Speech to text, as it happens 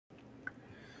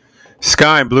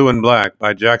Sky Blue and Black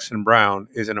by Jackson Browne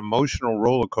is an emotional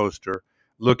roller coaster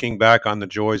looking back on the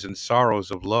joys and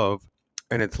sorrows of love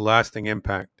and its lasting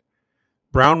impact.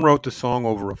 Browne wrote the song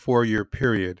over a 4 year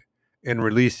period and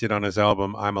released it on his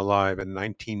album I'm Alive in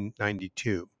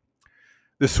 1992.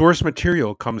 The source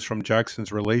material comes from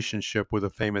Jackson's relationship with a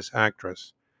famous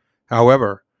actress.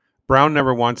 However, Browne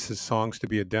never wants his songs to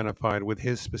be identified with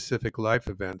his specific life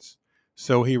events,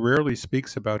 so he rarely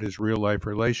speaks about his real life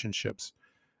relationships,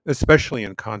 especially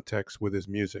in context with his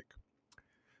music.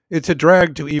 It's a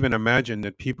drag to even imagine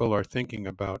that people are thinking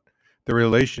about the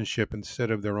relationship instead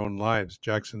of their own lives,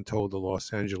 Jackson told the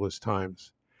Los Angeles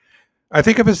Times. I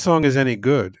think if a song is any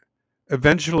good,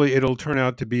 eventually it'll turn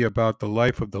out to be about the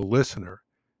life of the listener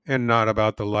and not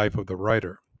about the life of the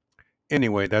writer.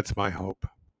 Anyway, that's my hope.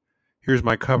 Here's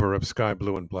my cover of Sky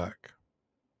Blue and Black.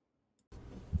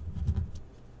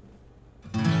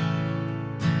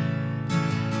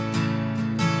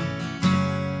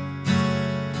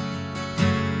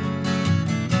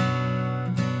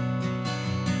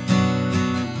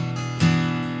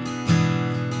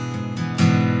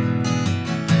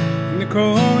 And they're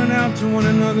calling out to one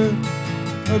another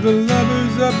of the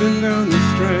lovers up and down the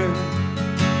strand,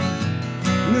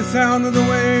 and the sound of the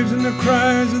waves and the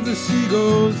cries of the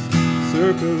seagulls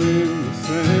circling the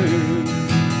sand.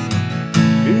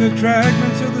 In the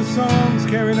fragments of the songs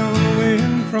carried on the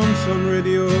wind from some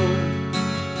radio,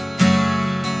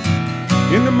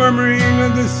 in the murmuring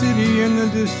of the city in the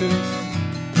distance,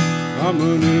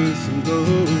 ominous and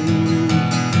low,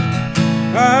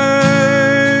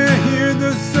 I hear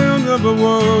the sound of a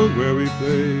world where we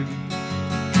played,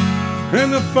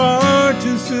 and the far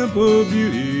too simple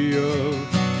beauty of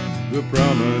the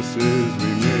promises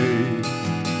we made.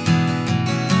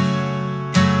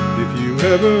 If you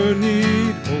ever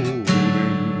need holding,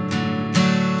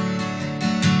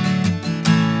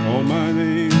 call my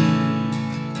name,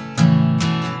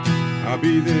 I'll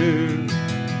be there.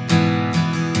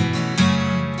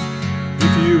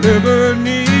 If you ever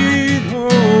need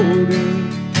holding,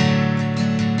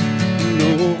 no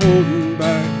holding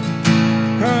back,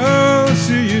 I'll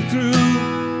see you through.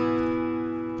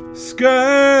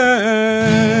 Sky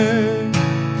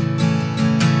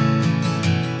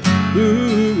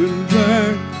blue and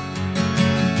black,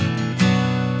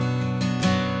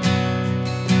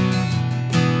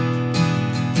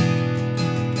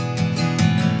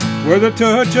 where the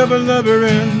touch of a lover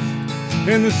ends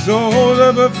and the soul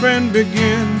of a friend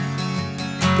begins.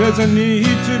 There's a need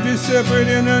to be separate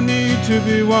and a need to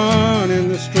be one, and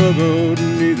the struggle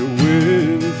neither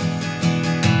wins.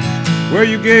 Where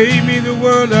you gave me the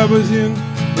world I was in,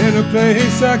 and a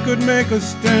place I could make a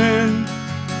stand,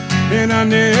 and I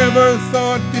never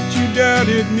thought that you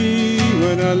doubted me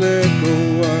when I let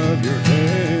go of your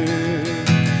hand.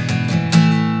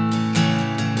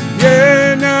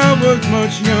 Yeah, and I was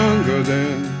much younger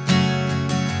then,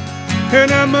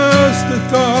 and I must have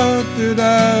thought that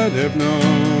I'd have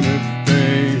known if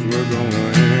things were gonna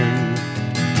end,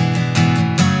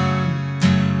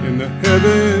 and the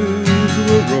heavens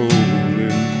were rolling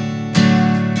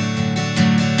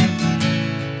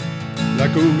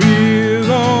like a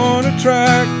wheel on a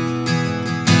track,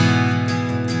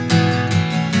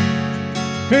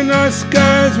 and our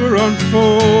skies were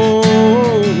unfolding,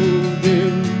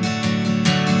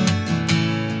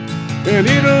 and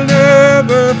it'll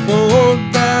never fold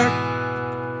back.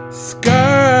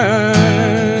 Sky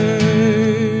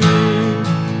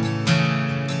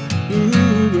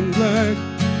blue and black,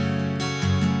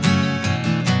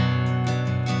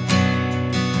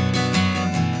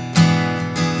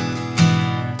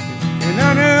 and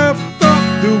I never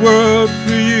thought the world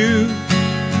for you.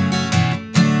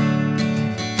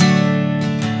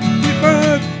 If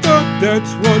I thought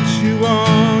that's what you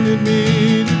wanted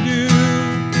me to do,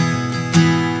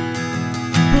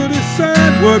 put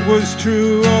aside what was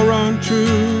true or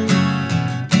untrue.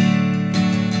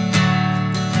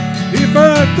 If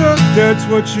I thought that's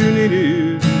what you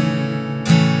needed,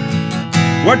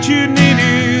 what you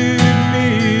needed me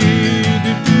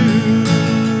to do,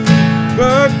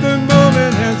 but the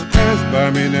moment has passed by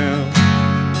me now,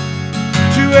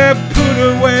 to have put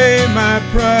away my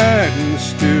pride and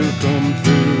still come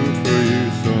through for you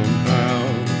somehow.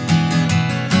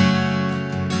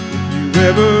 If you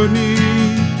ever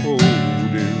need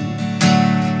holding,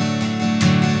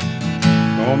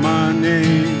 call my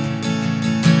name,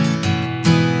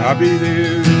 I'll be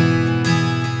there.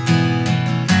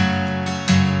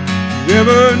 If you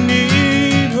ever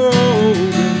need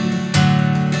holding,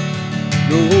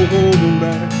 no holding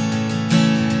back,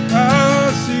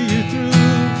 I'll see you through.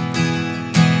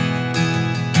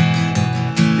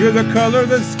 You're the color of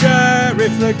the sky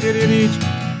reflected in each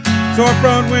sore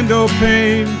front window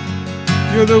pane.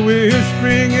 You're the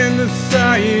whispering and the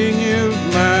sighing of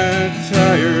my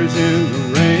tires in the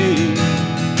rain.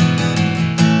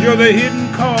 You're the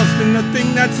hidden cost and the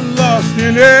thing that's lost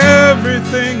in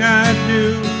everything I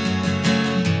do.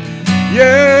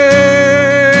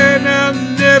 Yeah, and I'll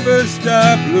never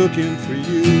stop looking for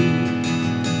you.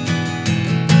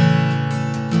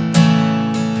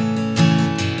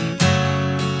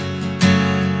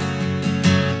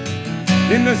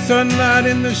 In the sunlight,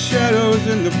 in the shadows,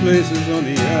 in the places on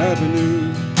the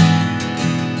avenue.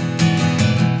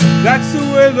 That's the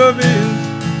way love is.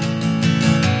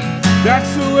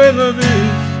 That's the way love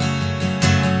is.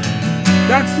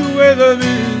 That's the way love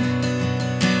is.